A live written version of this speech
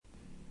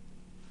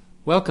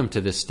Welcome to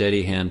the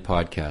Steady Hand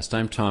podcast.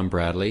 I'm Tom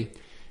Bradley,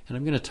 and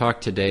I'm going to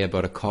talk today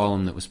about a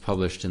column that was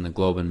published in the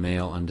Globe and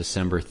Mail on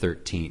December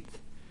 13th.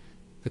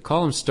 The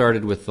column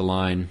started with the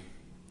line,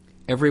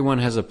 "Everyone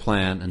has a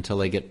plan until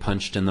they get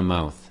punched in the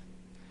mouth."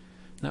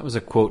 That was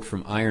a quote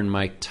from Iron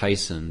Mike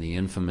Tyson, the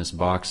infamous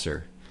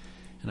boxer.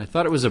 And I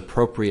thought it was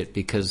appropriate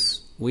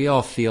because we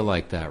all feel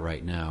like that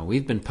right now.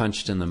 We've been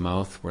punched in the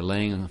mouth, we're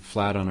laying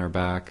flat on our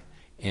back,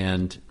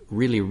 and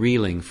really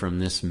reeling from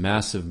this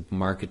massive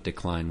market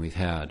decline we've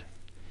had.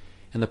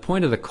 And the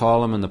point of the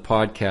column and the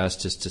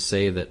podcast is to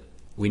say that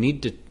we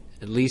need to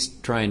at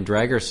least try and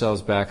drag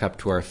ourselves back up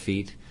to our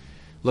feet,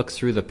 look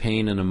through the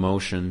pain and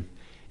emotion,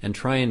 and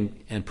try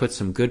and put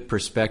some good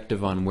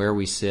perspective on where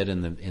we sit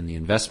in the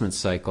investment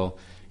cycle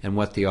and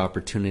what the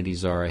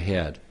opportunities are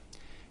ahead.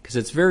 Because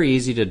it's very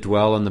easy to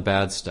dwell on the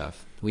bad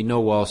stuff. We know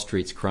Wall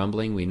Street's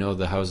crumbling, we know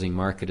the housing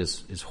market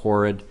is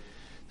horrid,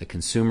 the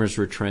consumer's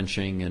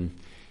retrenching,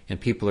 and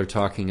people are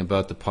talking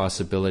about the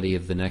possibility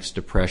of the next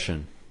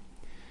depression.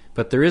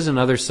 But there is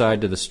another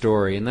side to the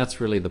story, and that's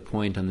really the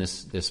point on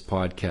this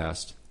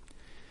podcast.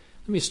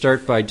 Let me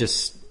start by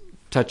just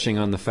touching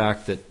on the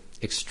fact that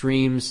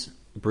extremes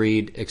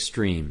breed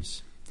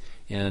extremes.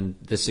 And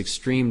this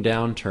extreme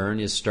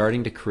downturn is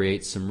starting to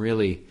create some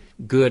really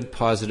good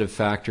positive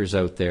factors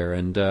out there.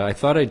 And I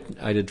thought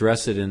I'd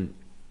address it in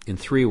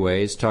three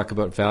ways. Talk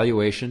about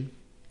valuation,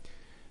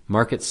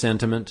 market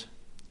sentiment,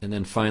 and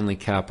then finally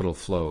capital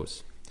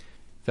flows.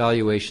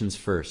 Valuations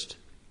first.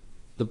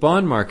 The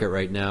bond market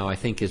right now, I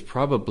think, is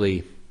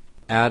probably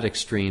at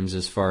extremes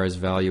as far as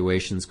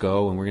valuations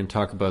go, and we're going to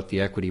talk about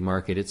the equity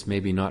market. It's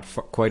maybe not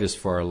quite as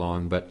far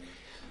along, but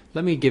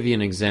let me give you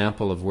an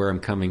example of where I'm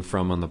coming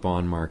from on the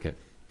bond market.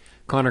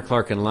 Connor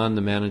Clark and Lund,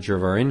 the manager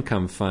of our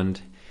income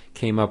fund,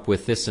 came up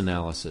with this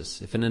analysis.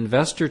 If an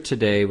investor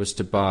today was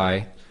to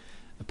buy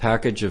a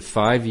package of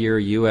 5-year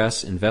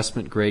U.S.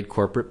 investment-grade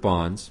corporate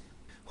bonds,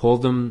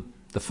 hold them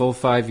the full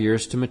 5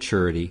 years to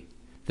maturity,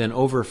 then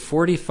over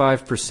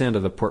 45%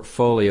 of the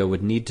portfolio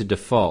would need to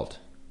default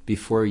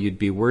before you'd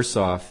be worse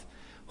off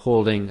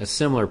holding a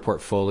similar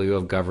portfolio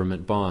of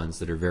government bonds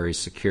that are very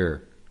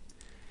secure.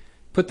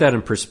 Put that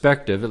in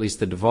perspective, at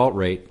least the default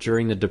rate,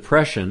 during the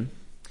Depression,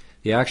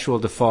 the actual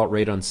default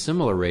rate on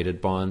similar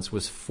rated bonds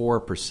was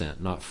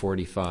 4%, not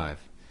 45%.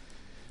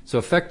 So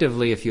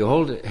effectively, if you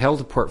held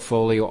a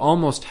portfolio,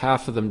 almost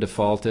half of them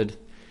defaulted,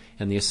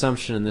 and the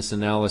assumption in this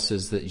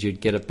analysis that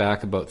you'd get it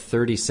back about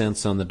 30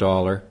 cents on the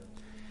dollar,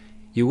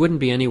 you wouldn't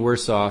be any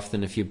worse off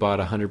than if you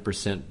bought a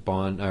 100%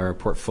 bond or a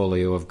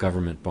portfolio of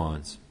government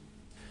bonds.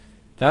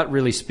 That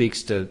really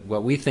speaks to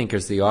what we think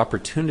is the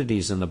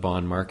opportunities in the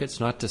bond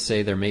markets. Not to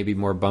say there may be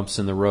more bumps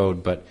in the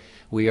road, but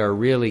we are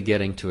really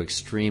getting to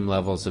extreme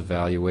levels of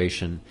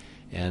valuation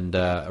and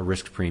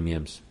risk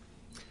premiums.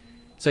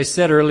 As I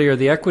said earlier,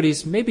 the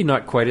equities maybe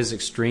not quite as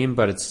extreme,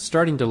 but it's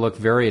starting to look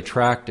very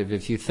attractive.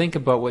 If you think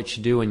about what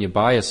you do when you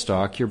buy a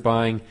stock, you're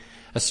buying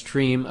a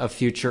stream of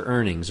future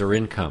earnings or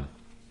income.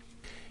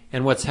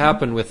 And what's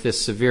happened with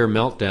this severe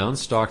meltdown,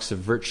 stocks have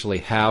virtually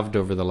halved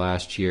over the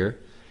last year.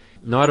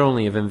 Not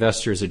only have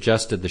investors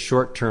adjusted the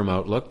short-term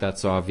outlook,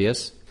 that's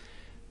obvious,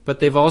 but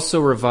they've also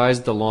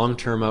revised the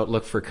long-term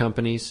outlook for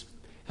companies,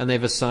 and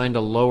they've assigned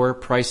a lower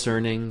price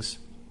earnings,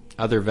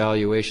 other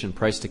valuation,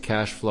 price to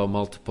cash flow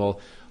multiple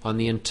on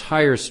the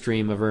entire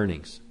stream of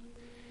earnings.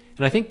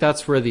 And I think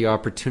that's where the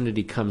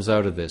opportunity comes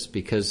out of this,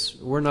 because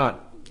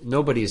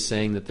nobody is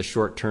saying that the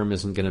short term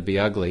isn't going to be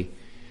ugly.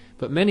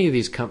 But many of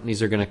these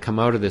companies are going to come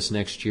out of this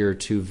next year or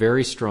two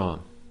very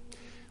strong.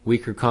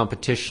 Weaker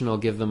competition will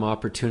give them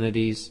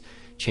opportunities.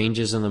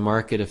 Changes in the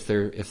market, if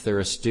they're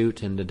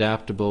astute and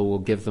adaptable, will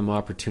give them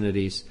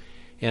opportunities.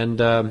 And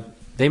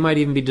they might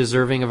even be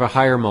deserving of a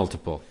higher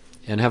multiple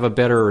and have a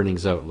better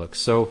earnings outlook.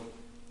 So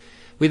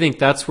we think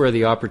that's where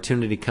the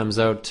opportunity comes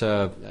out.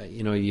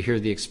 You hear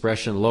the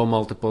expression low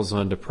multiples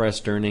on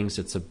depressed earnings.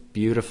 It's a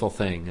beautiful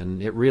thing,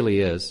 and it really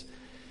is.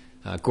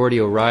 Gordy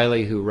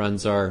O'Reilly, who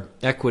runs our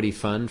equity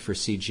fund for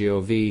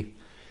CGOV,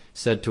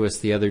 said to us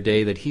the other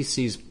day that he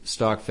sees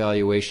stock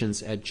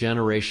valuations at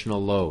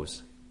generational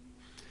lows.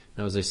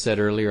 Now, as I said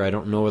earlier, I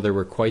don't know whether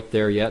we're quite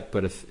there yet,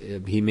 but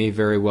he may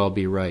very well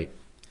be right.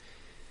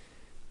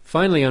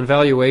 Finally, on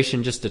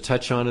valuation, just to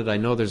touch on it, I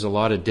know there's a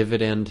lot of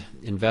dividend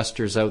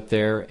investors out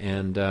there,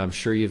 and I'm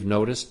sure you've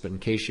noticed, but in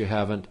case you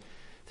haven't,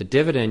 the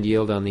dividend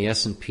yield on the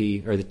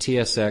S&P or the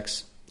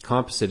TSX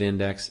Composite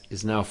Index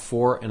is now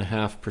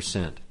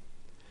 4.5%.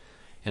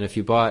 And if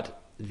you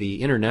bought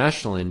the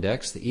international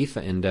index, the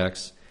EFA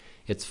index,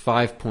 it's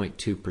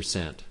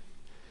 5.2%.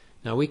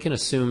 Now we can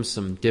assume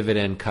some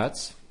dividend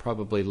cuts,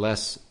 probably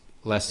less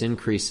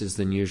increases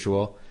than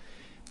usual,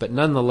 but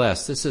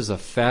nonetheless, this is a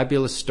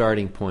fabulous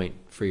starting point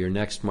for your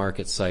next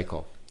market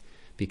cycle,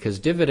 because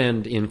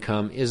dividend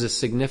income is a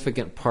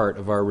significant part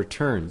of our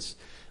returns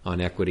on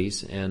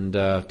equities, and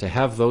to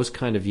have those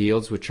kind of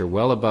yields, which are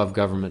well above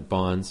government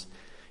bonds,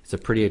 it's a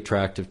pretty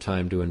attractive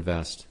time to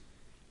invest.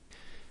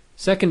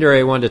 Secondary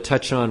I wanted to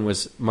touch on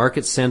was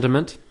market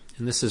sentiment,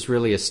 and this is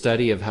really a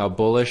study of how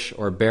bullish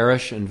or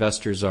bearish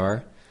investors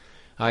are.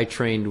 I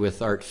trained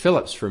with Art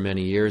Phillips for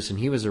many years, and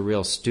he was a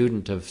real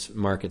student of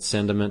market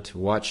sentiment,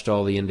 watched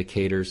all the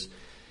indicators,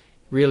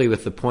 really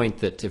with the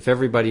point that if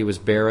everybody was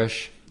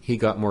bearish, he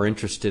got more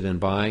interested in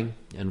buying,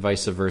 and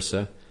vice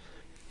versa.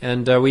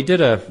 And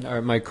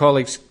my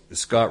colleague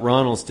Scott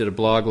Ronalds did a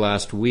blog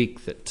last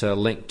week that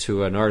linked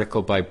to an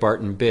article by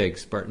Barton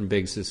Biggs. Barton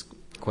Biggs is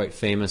quite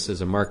famous as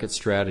a market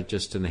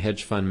strategist and a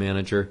hedge fund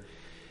manager.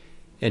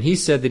 And he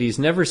said that he's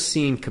never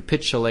seen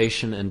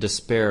capitulation and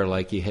despair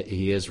like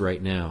he is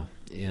right now.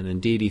 And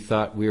indeed, he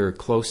thought we were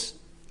close,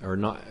 or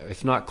not,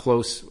 if not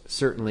close,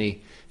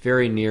 certainly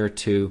very near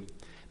to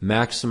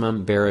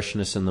maximum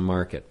bearishness in the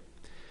market.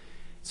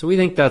 So we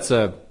think that's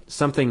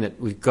something that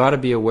we've got to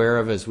be aware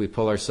of as we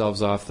pull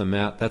ourselves off the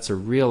mat. That's a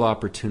real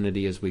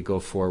opportunity as we go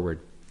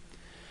forward.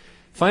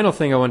 Final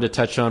thing I wanted to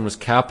touch on was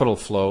capital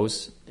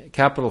flows.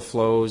 Capital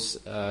flows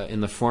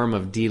in the form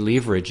of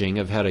deleveraging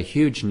have had a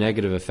huge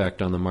negative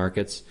effect on the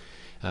markets.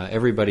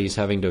 Everybody's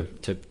having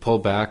to pull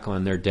back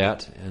on their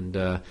debt,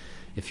 and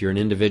if you're an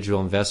individual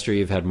investor,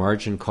 you've had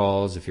margin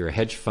calls. If you're a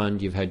hedge fund,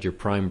 you've had your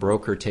prime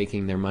broker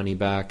taking their money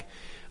back.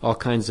 All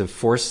kinds of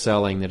forced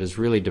selling that has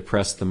really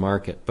depressed the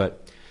market.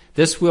 But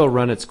this will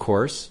run its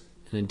course.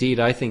 And indeed,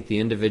 I think the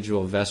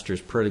individual investor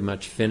is pretty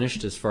much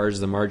finished as far as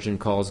the margin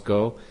calls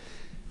go.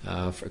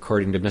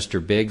 According to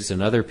Mr. Biggs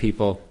and other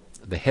people,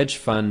 the hedge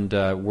fund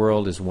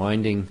world is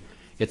winding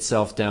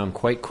itself down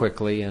quite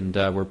quickly, and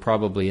we're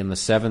probably in the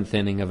 7th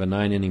inning of a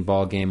 9-inning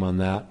ball game on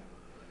that.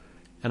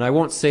 And I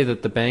won't say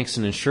that the banks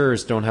and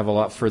insurers don't have a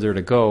lot further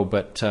to go,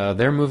 but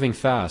they're moving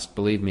fast,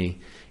 believe me,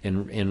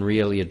 in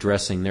really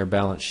addressing their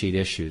balance sheet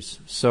issues.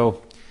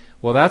 So,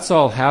 while that's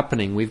all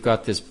happening, we've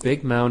got this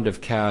big mound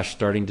of cash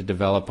starting to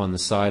develop on the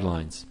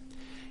sidelines.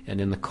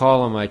 And in the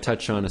column, I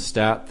touch on a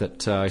stat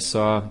that I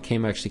saw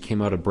came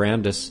out of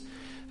Brandis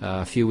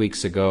a few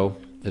weeks ago,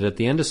 that at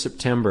the end of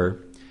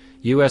September,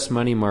 U.S.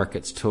 money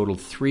markets totaled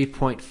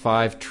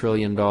 $3.5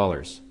 trillion.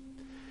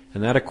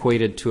 And that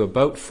equated to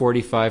about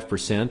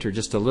 45%, or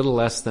just a little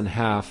less than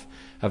half,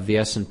 of the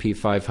S&P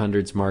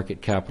 500's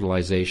market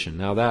capitalization.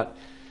 Now that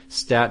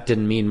stat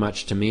didn't mean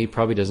much to me,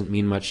 probably doesn't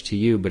mean much to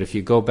you, but if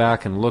you go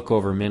back and look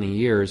over many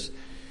years,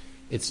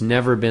 it's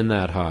never been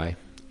that high.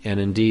 And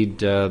indeed,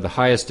 the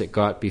highest it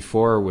got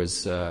before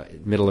was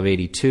middle of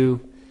 82,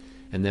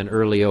 and then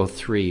early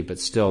 03, but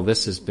still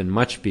this has been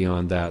much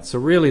beyond that. So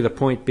really the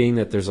point being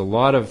that there's a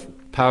lot of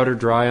powder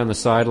dry on the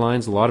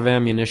sidelines, a lot of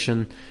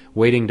ammunition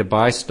waiting to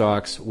buy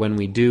stocks when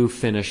we do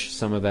finish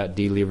some of that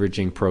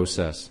deleveraging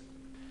process.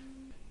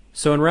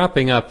 So in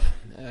wrapping up,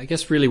 I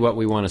guess really what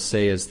we want to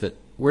say is that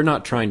we're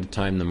not trying to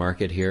time the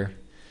market here.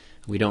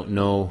 We don't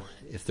know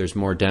if there's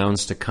more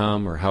downs to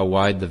come or how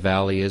wide the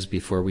valley is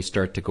before we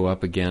start to go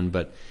up again,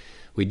 but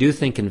we do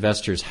think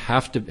investors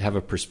have to have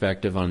a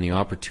perspective on the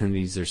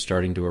opportunities that are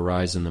starting to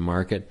arise in the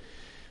market.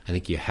 I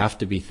think you have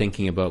to be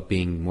thinking about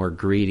being more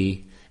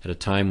greedy at a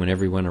time when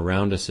everyone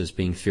around us is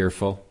being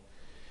fearful,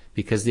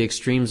 because the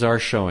extremes are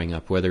showing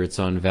up, whether it's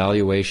on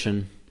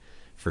valuation,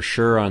 for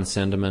sure on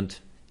sentiment,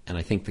 and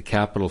I think the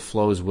capital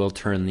flows will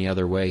turn the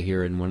other way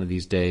here in one of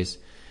these days,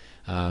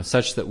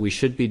 such that we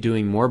should be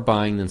doing more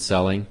buying than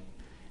selling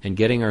and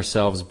getting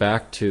ourselves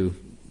back to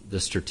the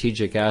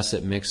strategic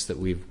asset mix that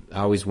we've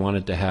always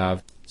wanted to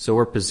have, so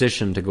we're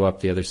positioned to go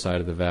up the other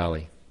side of the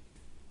valley.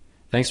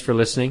 Thanks for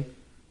listening.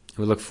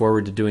 We look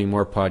forward to doing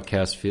more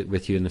podcasts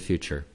with you in the future.